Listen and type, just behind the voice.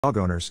Dog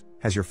owners,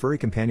 has your furry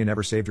companion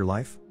ever saved your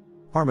life?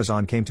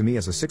 Parmesan came to me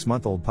as a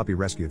 6-month-old puppy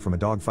rescued from a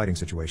dog fighting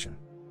situation.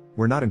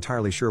 We're not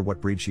entirely sure what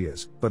breed she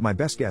is, but my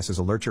best guess is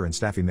a Lurcher and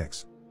Staffy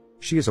mix.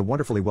 She is a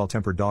wonderfully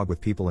well-tempered dog with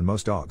people and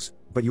most dogs,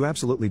 but you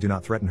absolutely do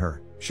not threaten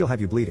her, she'll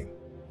have you bleeding.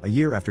 A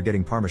year after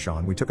getting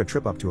Parmesan, we took a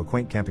trip up to a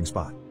quaint camping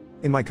spot.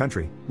 In my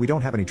country, we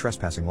don't have any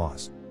trespassing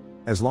laws.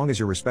 As long as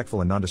you're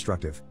respectful and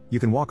non-destructive, you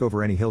can walk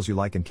over any hills you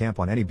like and camp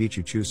on any beach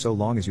you choose so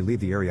long as you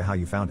leave the area how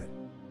you found it.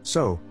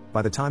 So,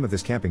 by the time of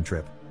this camping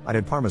trip, I'd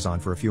had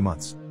Parmesan for a few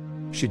months.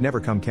 She'd never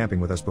come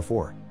camping with us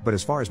before, but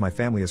as far as my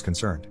family is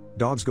concerned,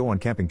 dogs go on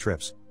camping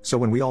trips, so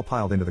when we all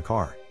piled into the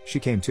car, she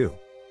came too.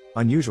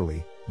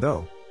 Unusually,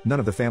 though,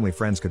 none of the family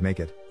friends could make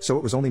it, so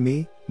it was only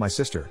me, my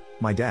sister,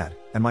 my dad,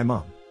 and my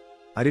mom.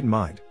 I didn't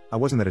mind, I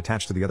wasn't that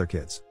attached to the other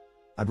kids.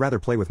 I'd rather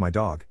play with my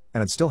dog,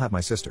 and I'd still have my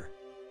sister.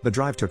 The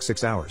drive took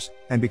 6 hours,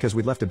 and because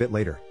we'd left a bit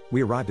later,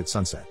 we arrived at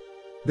sunset.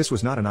 This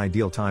was not an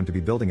ideal time to be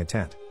building a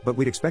tent, but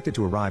we'd expected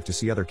to arrive to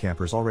see other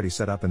campers already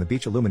set up and the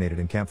beach illuminated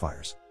in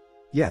campfires.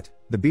 Yet,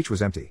 the beach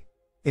was empty.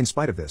 In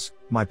spite of this,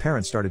 my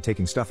parents started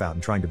taking stuff out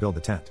and trying to build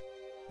the tent.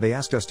 They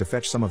asked us to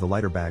fetch some of the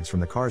lighter bags from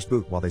the car's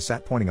boot while they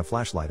sat pointing a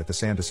flashlight at the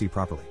sand to see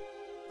properly.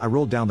 I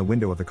rolled down the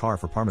window of the car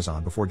for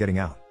Parmesan before getting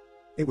out.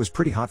 It was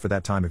pretty hot for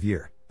that time of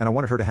year, and I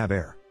wanted her to have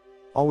air.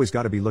 Always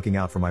gotta be looking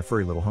out for my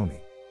furry little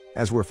homie.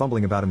 As we're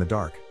fumbling about in the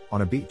dark,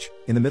 on a beach,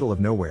 in the middle of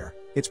nowhere,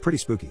 it's pretty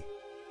spooky.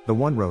 The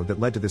one road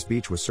that led to this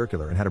beach was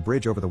circular and had a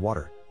bridge over the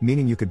water,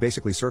 meaning you could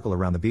basically circle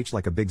around the beach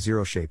like a big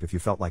zero shape if you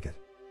felt like it.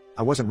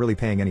 I wasn't really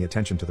paying any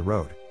attention to the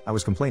road, I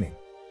was complaining.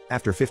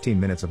 After 15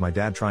 minutes of my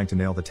dad trying to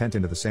nail the tent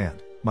into the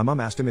sand, my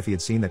mom asked him if he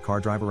had seen that car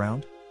drive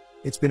around.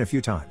 It's been a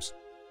few times.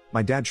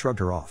 My dad shrugged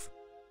her off.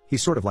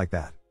 He's sort of like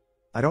that.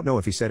 I don't know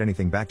if he said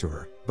anything back to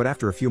her, but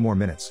after a few more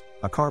minutes,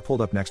 a car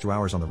pulled up next to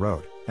ours on the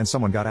road, and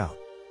someone got out.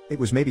 It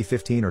was maybe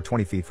 15 or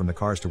 20 feet from the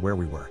cars to where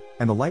we were,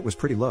 and the light was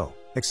pretty low,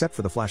 except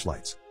for the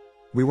flashlights.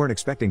 We weren't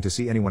expecting to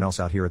see anyone else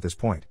out here at this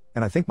point,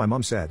 and I think my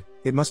mom said,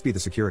 it must be the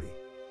security.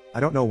 I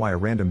don't know why a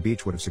random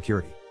beach would have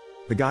security.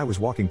 The guy was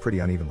walking pretty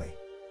unevenly.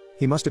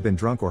 He must have been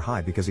drunk or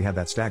high because he had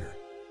that stagger.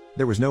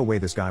 There was no way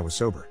this guy was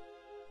sober.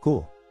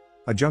 Cool.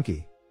 A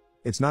junkie.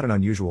 It's not an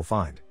unusual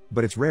find,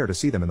 but it's rare to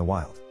see them in the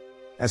wild.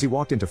 As he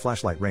walked into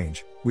flashlight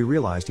range, we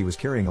realized he was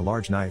carrying a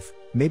large knife,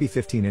 maybe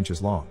 15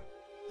 inches long.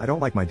 I don't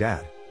like my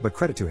dad, but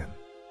credit to him.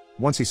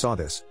 Once he saw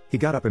this, he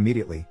got up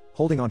immediately,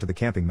 holding onto the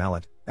camping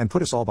mallet, and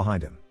put us all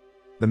behind him.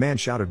 The man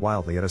shouted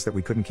wildly at us that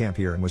we couldn't camp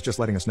here and was just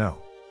letting us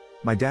know.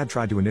 My dad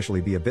tried to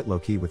initially be a bit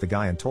low-key with the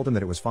guy and told him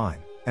that it was fine,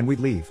 and we'd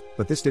leave,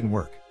 but this didn't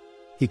work.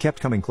 He kept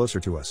coming closer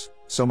to us,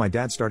 so my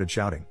dad started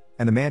shouting,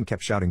 and the man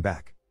kept shouting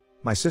back.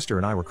 My sister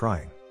and I were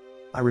crying.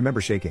 I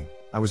remember shaking,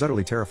 I was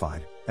utterly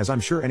terrified, as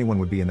I'm sure anyone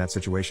would be in that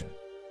situation.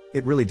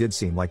 It really did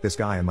seem like this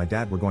guy and my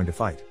dad were going to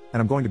fight, and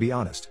I'm going to be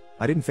honest,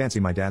 I didn't fancy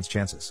my dad's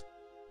chances.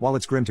 While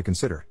it's grim to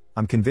consider,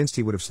 I'm convinced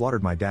he would have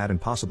slaughtered my dad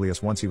and possibly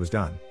us once he was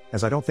done,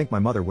 as I don't think my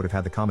mother would have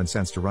had the common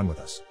sense to run with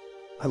us.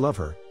 I love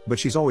her, but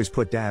she's always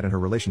put dad and her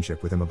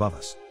relationship with him above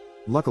us.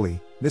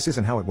 Luckily, this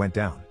isn't how it went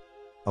down.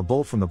 A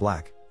bolt from the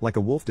black, like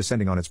a wolf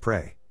descending on its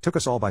prey, took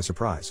us all by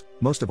surprise,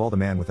 most of all the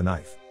man with the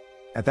knife.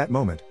 At that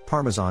moment,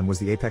 Parmesan was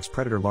the apex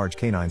predator large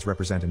canines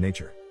represent in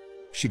nature.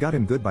 She got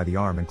him good by the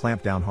arm and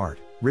clamped down hard,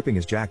 ripping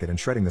his jacket and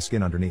shredding the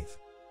skin underneath.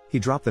 He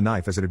dropped the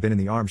knife as it had been in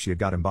the arm she had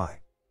got him by.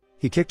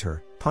 He kicked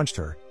her, punched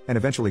her, and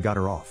eventually got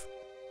her off.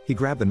 He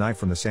grabbed the knife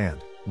from the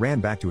sand, ran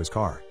back to his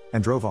car,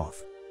 and drove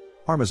off.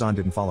 Parmesan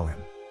didn't follow him.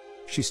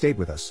 She stayed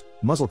with us,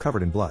 muzzle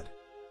covered in blood.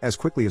 As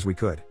quickly as we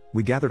could,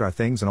 we gathered our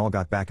things and all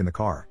got back in the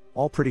car,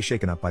 all pretty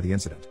shaken up by the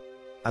incident.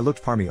 I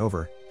looked Parmy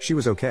over, she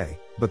was okay,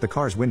 but the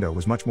car's window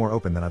was much more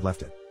open than I'd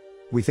left it.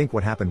 We think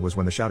what happened was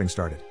when the shouting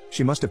started,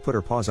 she must have put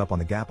her paws up on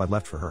the gap I'd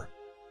left for her.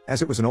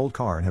 As it was an old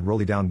car and had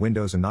rolly down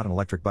windows and not an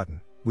electric button,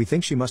 we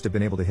think she must have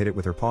been able to hit it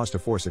with her paws to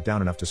force it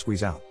down enough to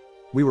squeeze out.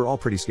 We were all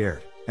pretty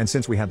scared, and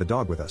since we had the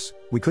dog with us,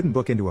 we couldn't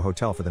book into a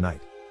hotel for the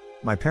night.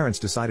 My parents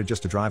decided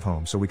just to drive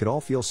home so we could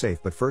all feel safe,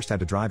 but first had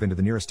to drive into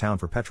the nearest town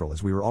for petrol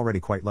as we were already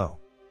quite low.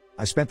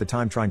 I spent the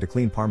time trying to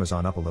clean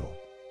Parmesan up a little.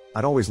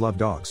 I'd always loved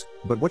dogs,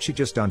 but what she'd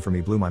just done for me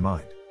blew my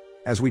mind.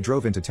 As we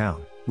drove into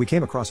town, we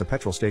came across a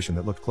petrol station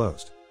that looked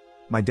closed.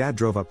 My dad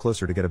drove up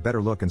closer to get a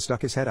better look and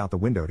stuck his head out the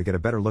window to get a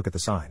better look at the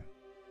sign.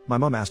 My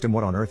mom asked him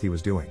what on earth he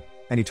was doing,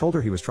 and he told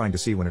her he was trying to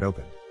see when it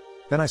opened.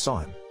 Then I saw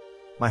him.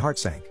 My heart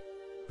sank.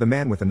 The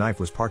man with the knife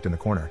was parked in the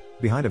corner,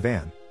 behind a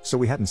van, so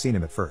we hadn't seen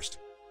him at first.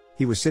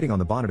 He was sitting on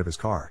the bonnet of his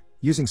car,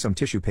 using some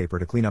tissue paper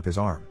to clean up his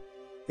arm.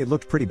 It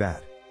looked pretty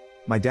bad.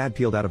 My dad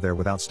peeled out of there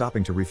without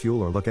stopping to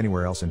refuel or look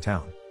anywhere else in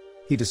town.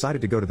 He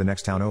decided to go to the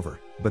next town over,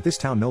 but this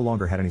town no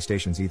longer had any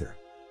stations either.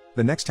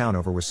 The next town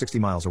over was 60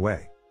 miles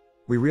away.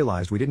 We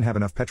realized we didn't have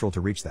enough petrol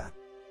to reach that.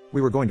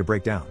 We were going to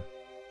break down.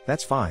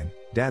 That's fine,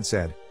 Dad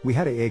said, we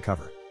had AA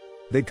cover.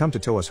 They'd come to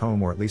tow us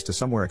home or at least to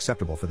somewhere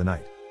acceptable for the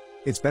night.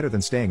 It's better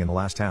than staying in the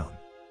last town.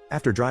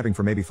 After driving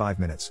for maybe 5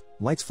 minutes,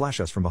 lights flash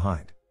us from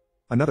behind.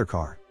 Another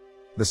car.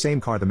 The same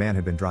car the man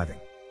had been driving.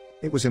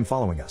 It was him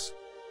following us.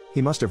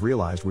 He must have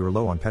realized we were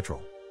low on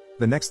petrol.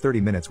 The next 30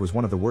 minutes was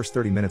one of the worst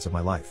 30 minutes of my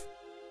life.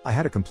 I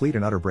had a complete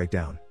and utter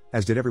breakdown,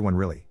 as did everyone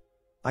really.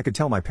 I could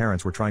tell my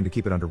parents were trying to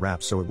keep it under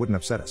wraps so it wouldn't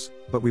upset us,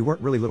 but we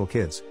weren't really little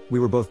kids, we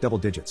were both double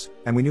digits,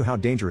 and we knew how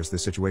dangerous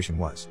this situation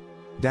was.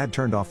 Dad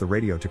turned off the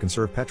radio to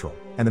conserve petrol,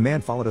 and the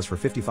man followed us for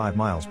 55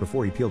 miles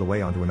before he peeled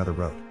away onto another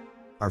road.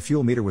 Our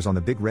fuel meter was on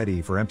the big red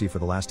E for empty for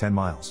the last 10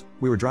 miles,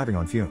 we were driving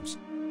on fumes.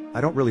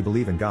 I don't really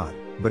believe in God,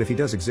 but if he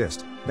does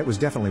exist, that was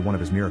definitely one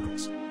of his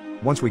miracles.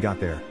 Once we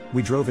got there,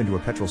 we drove into a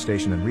petrol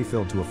station and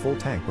refilled to a full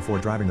tank before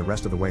driving the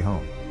rest of the way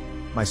home.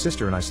 My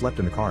sister and I slept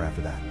in the car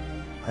after that.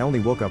 I only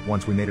woke up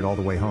once we made it all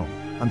the way home.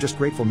 I'm just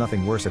grateful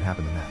nothing worse had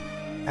happened than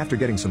that. After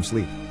getting some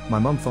sleep, my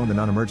mom phoned the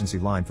non-emergency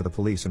line for the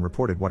police and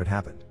reported what had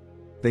happened.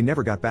 They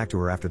never got back to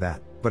her after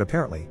that, but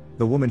apparently,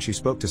 the woman she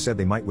spoke to said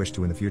they might wish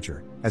to in the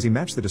future, as he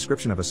matched the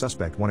description of a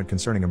suspect wanted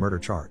concerning a murder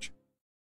charge.